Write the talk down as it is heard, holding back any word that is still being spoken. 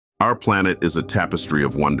Our planet is a tapestry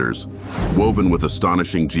of wonders, woven with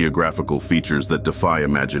astonishing geographical features that defy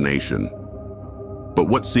imagination. But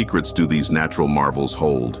what secrets do these natural marvels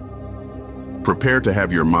hold? Prepare to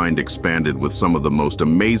have your mind expanded with some of the most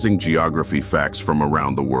amazing geography facts from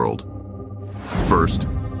around the world. First,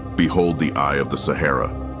 behold the Eye of the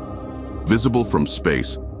Sahara. Visible from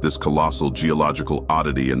space, this colossal geological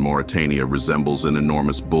oddity in Mauritania resembles an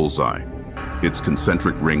enormous bullseye. Its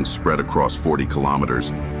concentric rings spread across 40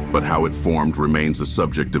 kilometers, but how it formed remains a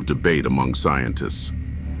subject of debate among scientists.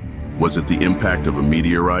 Was it the impact of a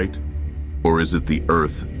meteorite? Or is it the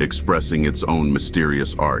Earth expressing its own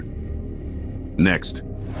mysterious art? Next,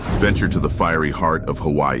 venture to the fiery heart of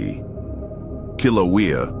Hawaii.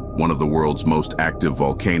 Kilauea, one of the world's most active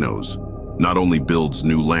volcanoes, not only builds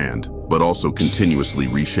new land, but also continuously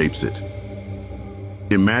reshapes it.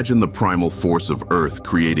 Imagine the primal force of Earth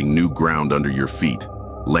creating new ground under your feet,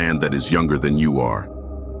 land that is younger than you are.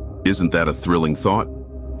 Isn't that a thrilling thought?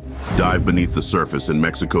 Dive beneath the surface in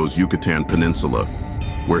Mexico's Yucatán Peninsula,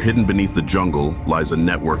 where hidden beneath the jungle lies a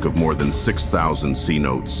network of more than 6,000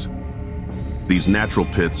 cenotes. These natural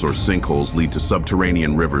pits or sinkholes lead to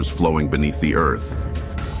subterranean rivers flowing beneath the earth.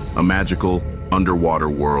 A magical, underwater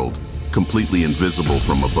world, completely invisible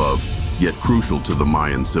from above, yet crucial to the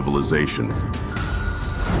Mayan civilization.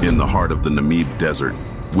 In the heart of the Namib Desert,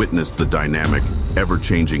 witness the dynamic,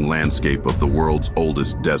 ever-changing landscape of the world's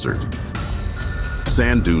oldest desert.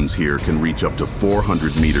 Sand dunes here can reach up to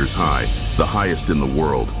 400 meters high, the highest in the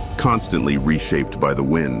world, constantly reshaped by the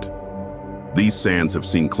wind. These sands have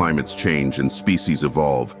seen climates change and species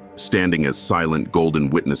evolve, standing as silent golden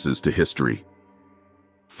witnesses to history.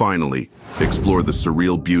 Finally, explore the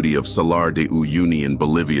surreal beauty of Salar de Uyuni in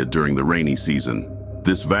Bolivia during the rainy season.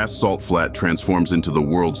 This vast salt flat transforms into the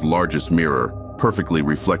world's largest mirror, perfectly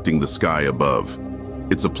reflecting the sky above.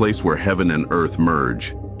 It's a place where heaven and earth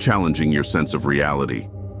merge, challenging your sense of reality.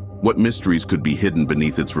 What mysteries could be hidden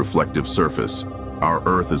beneath its reflective surface? Our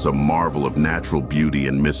Earth is a marvel of natural beauty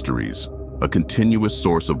and mysteries, a continuous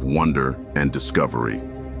source of wonder and discovery.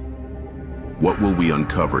 What will we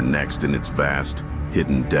uncover next in its vast,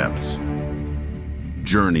 hidden depths?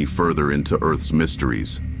 Journey further into Earth's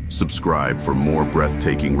mysteries. Subscribe for more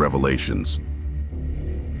breathtaking revelations.